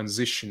the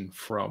transition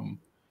from,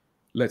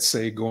 let's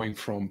say, going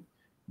from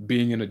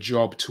being in a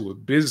job to a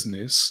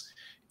business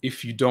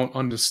if you don't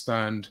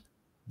understand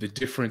the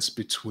difference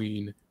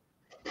between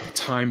the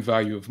time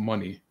value of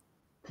money,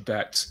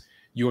 that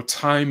your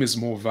time is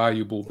more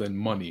valuable than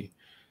money.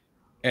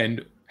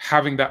 And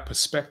having that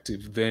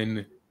perspective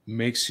then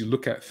makes you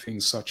look at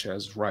things such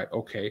as, right,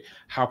 okay,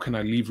 how can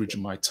I leverage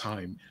my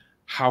time?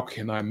 How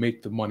can I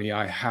make the money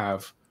I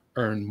have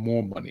earn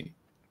more money?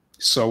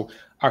 So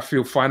I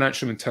feel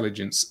financial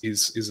intelligence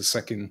is a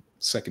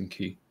second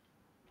key.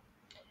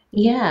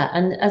 Yeah,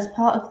 and as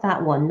part of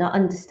that one, not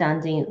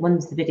understanding, one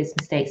of the biggest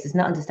mistakes is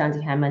not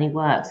understanding how money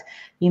works.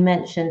 You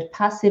mentioned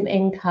passive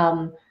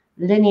income,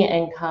 linear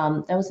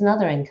income. There was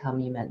another income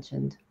you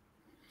mentioned.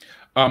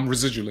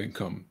 Residual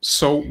income.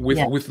 So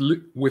Yeah.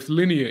 with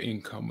linear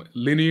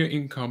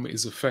income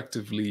is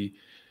effectively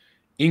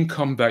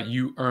income that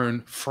you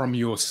earn from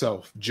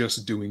yourself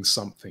just doing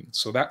something.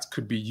 So that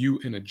could be you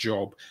in a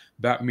job.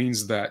 That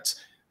means that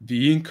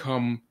the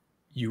income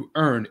you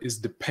earn is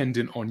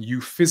dependent on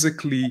you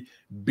physically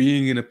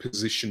being in a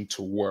position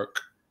to work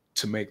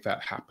to make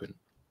that happen.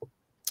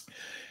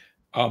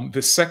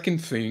 The second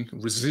thing,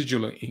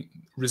 residual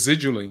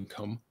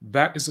income,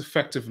 that is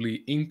effectively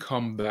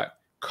income that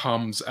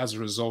comes as a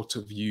result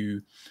of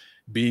you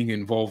being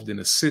involved in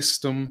a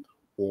system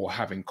or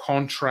having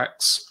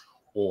contracts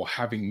or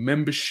having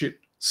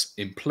memberships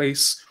in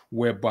place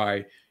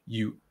whereby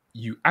you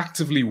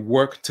actively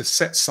work to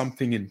set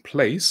something in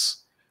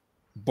place,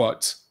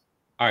 but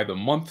either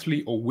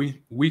monthly or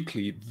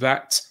weekly,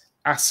 that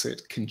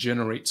asset can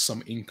generate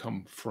some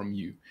income from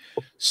you.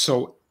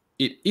 So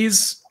it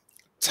is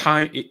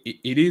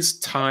it is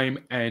time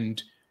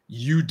and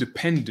you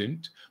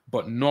dependent,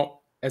 but not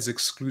as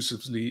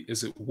exclusively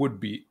as it would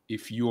be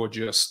if you're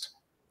just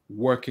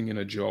working in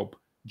a job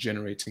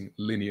generating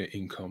linear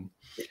income.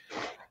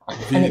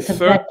 And it's a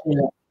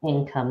regular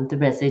income, the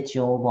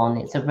residual one.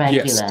 It's a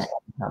regular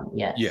income.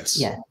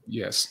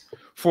 Yes.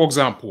 For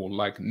example,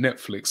 like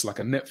Netflix, like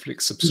a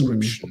Netflix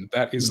subscription,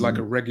 that is like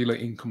a regular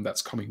income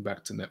that's coming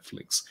back to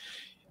Netflix,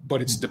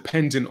 but it's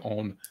dependent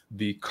on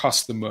the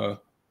customer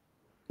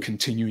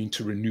continuing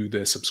to renew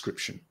their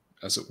subscription,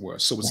 as it were.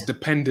 So it's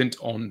dependent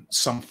on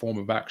some form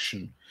of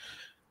action.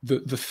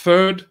 The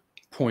third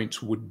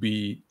point would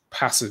be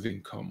passive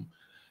income.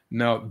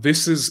 Now,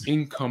 this is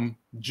income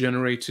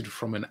generated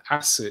from an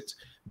asset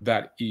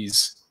that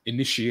is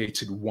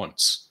initiated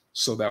once,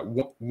 so that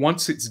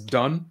once it's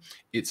done,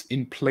 it's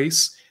in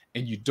place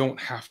and you don't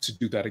have to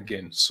do that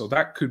again. So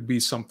that could be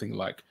something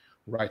like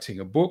writing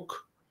a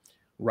book,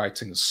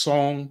 writing a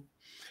song,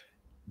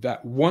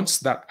 that once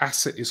that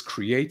asset is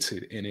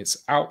created and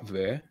it's out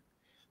there,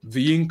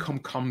 the income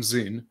comes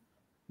in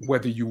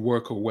whether you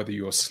work or whether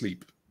you're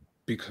asleep,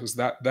 because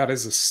that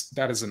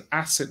is an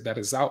asset that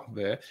is out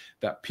there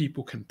that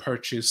people can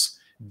purchase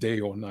day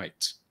or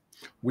night.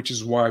 Which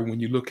is why when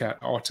you look at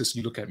artists,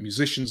 you look at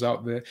musicians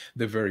out there,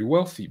 they're very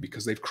wealthy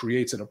because they've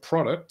created a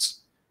product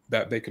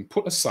that they can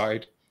put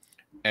aside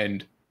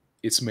and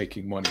it's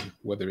making money,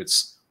 whether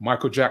it's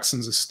Michael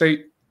Jackson's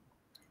estate,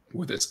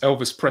 whether it's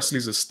Elvis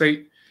Presley's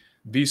estate.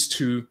 These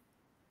two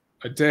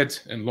are dead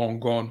and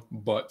long gone,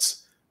 but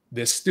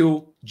they're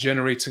still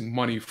generating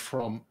money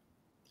from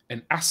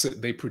an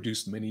asset they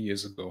produced many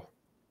years ago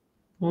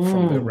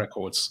from their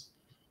records.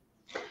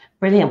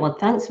 Brilliant. Well,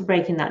 thanks for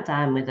breaking that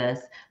down with us.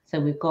 So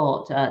we've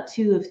got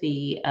two of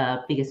the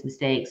biggest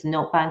mistakes: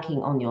 not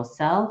banking on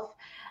yourself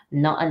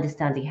not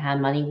understanding how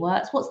money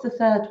works. What's the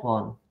third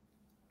one?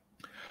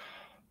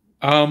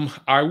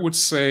 I would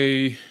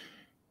say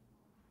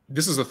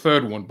this is the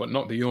third one, but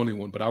not the only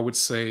one. But I would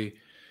say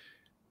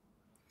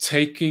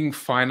taking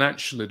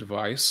financial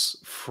advice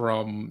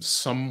from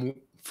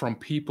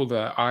people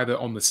that are either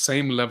on the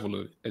same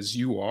level as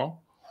you are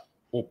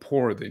or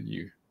poorer than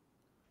you.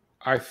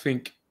 I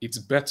think it's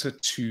better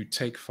to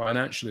take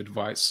financial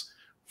advice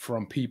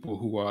from people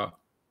who are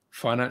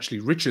financially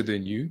richer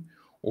than you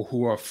or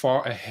who are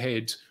far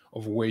ahead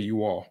of where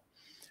you are,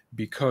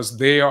 because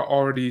they are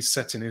already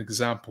setting an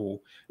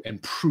example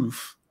and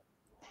proof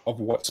of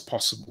what's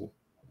possible.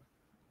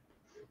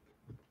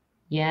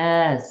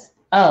 Yes.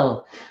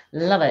 Oh,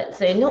 love it.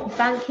 So you're not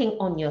banking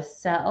on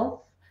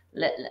yourself,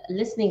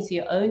 listening to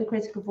your own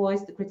critical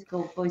voice, the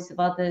critical voice of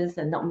others,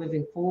 and not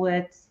moving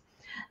forwards,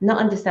 not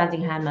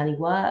understanding how money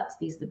works.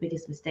 These are the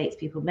biggest mistakes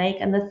people make.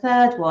 And the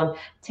third one,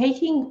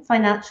 taking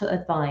financial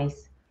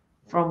advice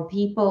from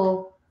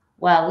people,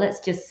 well, let's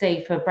just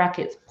say for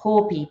brackets,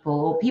 poor people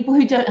or people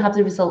who don't have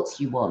the results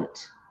you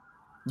want.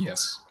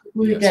 Yes.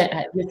 People who Yes. don't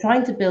have, you're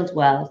trying to build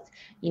wealth,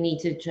 you need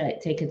to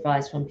take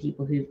advice from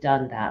people who've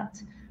done that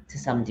to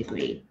some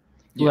degree,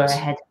 who are Yes.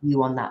 ahead of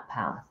you on that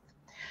path.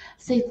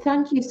 So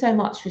thank you so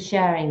much for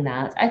sharing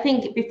that. I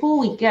think before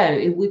we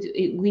go,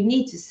 we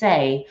need to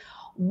say,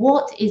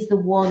 what is the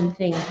one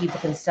thing people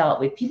can start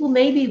with? People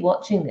may be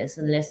watching this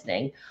and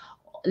listening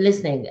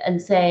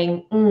and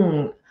saying,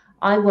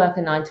 I work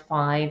a 9 to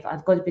 5,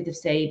 I've got a bit of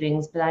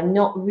savings, but I'm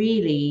not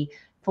really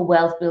for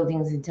wealth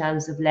buildings in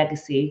terms of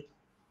legacy.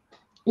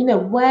 You know,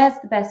 where's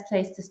the best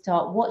place to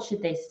start? What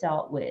should they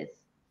start with?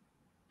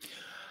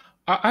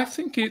 I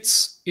think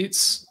it's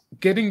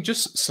getting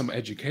just some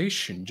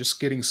education, just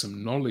getting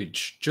some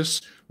knowledge,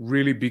 just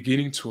really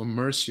beginning to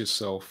immerse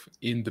yourself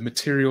in the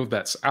material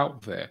that's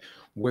out there,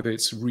 whether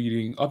it's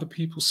reading other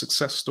people's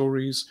success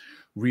stories,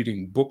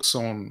 reading books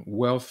on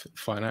wealth,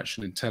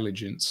 financial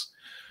intelligence,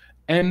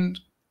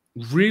 and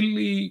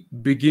really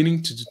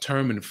beginning to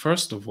determine,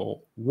 first of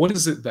all, what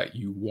is it that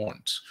you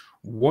want?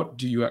 What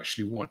do you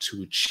actually want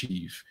to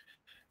achieve?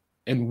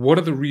 And what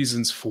are the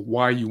reasons for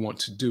why you want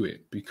to do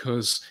it?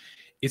 Because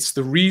it's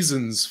the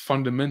reasons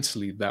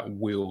fundamentally that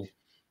will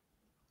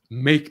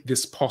make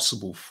this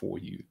possible for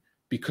you,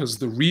 because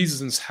the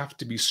reasons have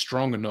to be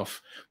strong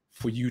enough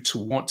for you to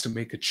want to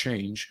make a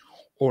change,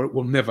 or it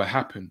will never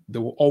happen.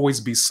 There will always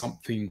be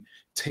something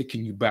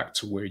taking you back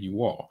to where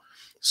you are.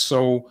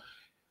 So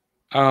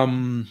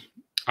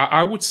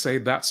I would say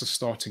that's a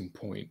starting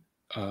point.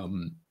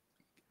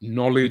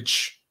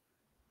 Knowledge,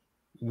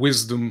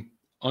 wisdom,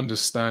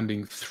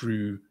 understanding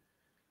through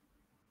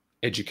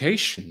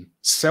education,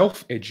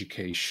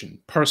 self-education,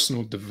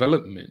 personal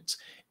development,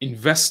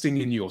 investing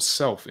in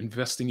yourself,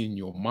 investing in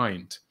your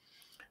mind.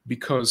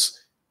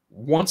 Because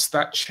once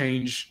that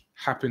change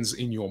happens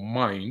in your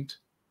mind,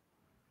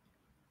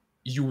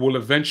 you will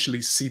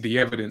eventually see the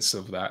evidence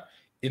of that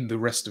in the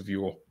rest of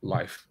your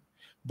life.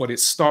 But it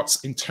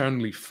starts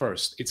internally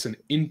first. It's an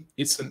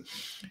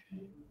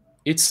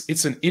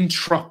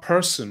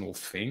intrapersonal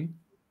thing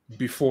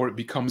before it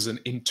becomes an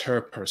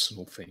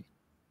interpersonal thing.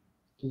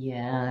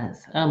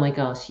 Yes. Oh my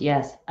gosh.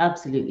 Yes,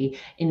 absolutely.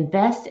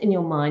 Invest in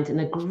your mind.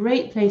 And a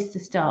great place to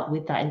start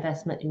with that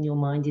investment in your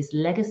mind is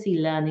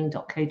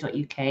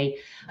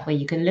legacylearning.co.uk, where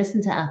you can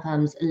listen to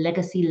Afam's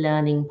Legacy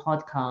Learning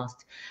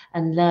podcast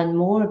and learn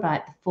more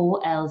about the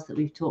 4 L's that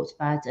we've talked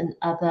about and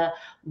other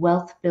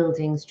wealth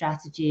building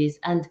strategies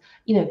and,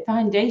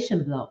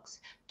 foundation blocks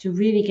to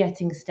really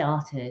getting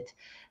started.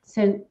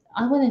 So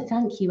I want to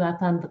thank you,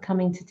 Afam, for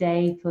coming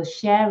today, for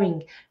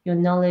sharing your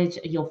knowledge,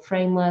 your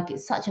framework.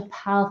 It's such a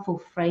powerful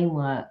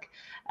framework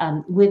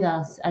with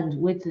us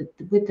and with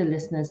the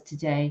listeners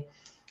today.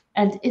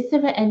 And is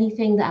there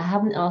anything that I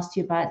haven't asked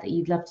you about that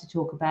you'd love to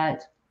talk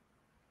about,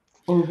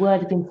 or a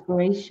word of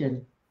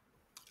inspiration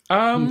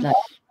you'd like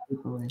to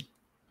people with?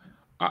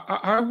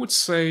 I would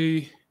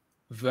say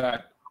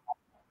that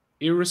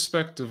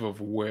irrespective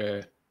of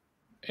where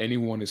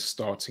anyone is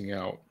starting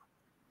out,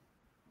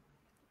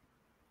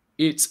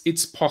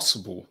 it's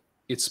possible.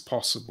 It's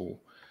possible.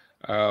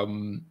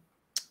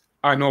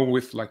 I know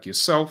with like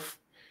yourself,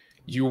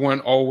 you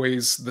weren't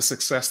always the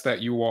success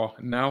that you are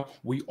now.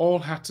 We all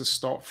had to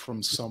start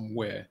from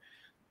somewhere.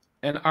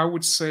 And I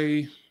would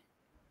say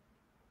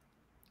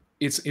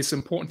it's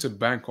important to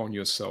bank on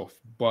yourself,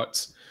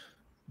 but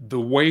the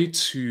way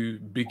to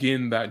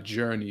begin that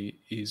journey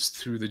is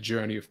through the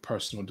journey of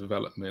personal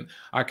development.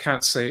 I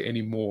can't say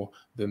any more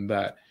than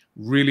that.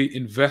 Really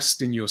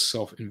invest in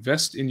yourself.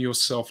 Invest in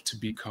yourself to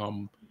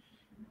become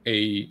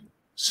a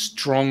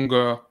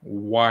stronger,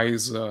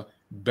 wiser,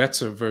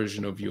 better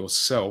version of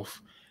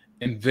yourself.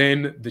 And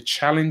then the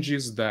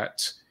challenges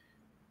that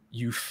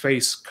you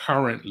face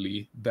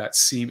currently that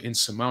seem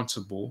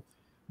insurmountable,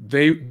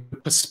 the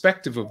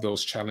perspective of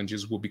those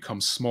challenges will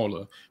become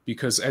smaller,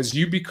 because as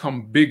you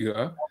become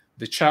bigger,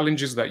 the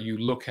challenges that you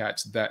look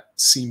at that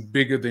seem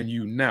bigger than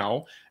you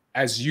now,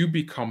 as you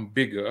become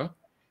bigger,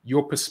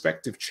 your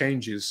perspective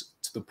changes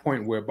to the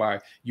point whereby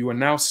you are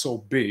now so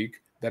big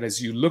that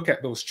as you look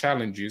at those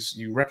challenges,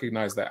 you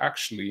recognize that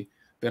actually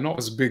they're not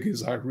as big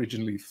as I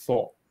originally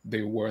thought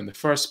they were in the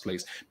first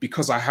place,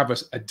 because I have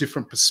a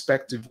different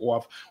perspective,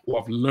 or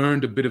I've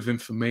learned a bit of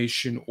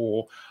information,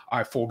 or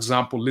I, for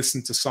example,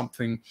 listened to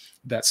something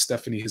that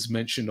Stephanie has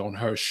mentioned on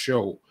her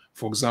show,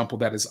 for example,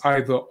 that has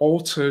either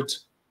altered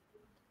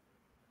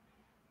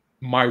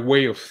my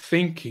way of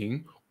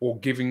thinking or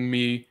giving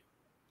me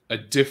a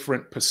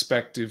different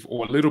perspective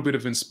or a little bit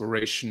of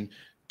inspiration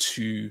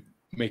to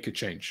make a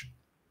change.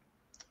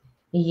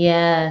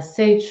 Yeah,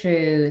 so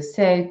true.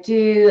 So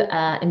do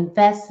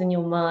invest in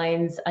your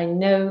minds. I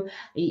know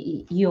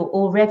you're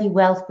already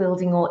wealth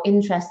building or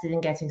interested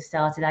in getting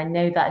started. I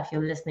know that if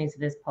you're listening to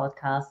this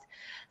podcast.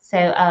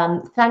 So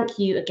thank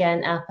you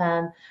again,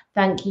 Afam.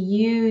 Thank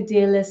you,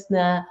 dear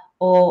listener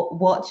or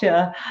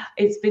watcher.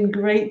 It's been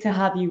great to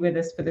have you with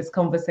us for this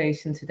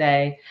conversation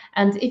today.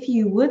 And if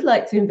you would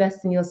like to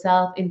invest in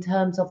yourself in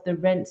terms of the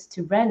Rent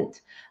to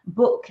Rent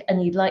book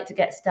and you'd like to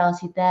get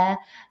started there,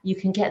 you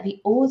can get the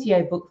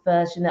audiobook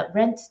version at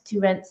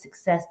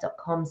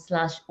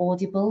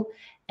renttorentssuccess.com/audible,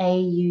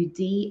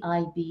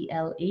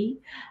 AUDIBLE.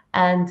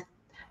 And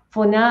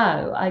for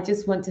now, I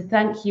just want to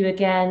thank you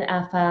again,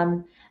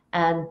 Afam,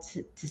 and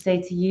to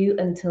say to you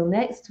until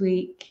next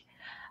week,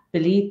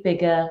 believe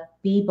bigger,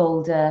 be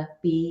bolder,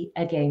 be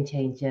a game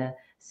changer.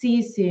 See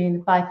you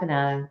soon. Bye for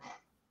now.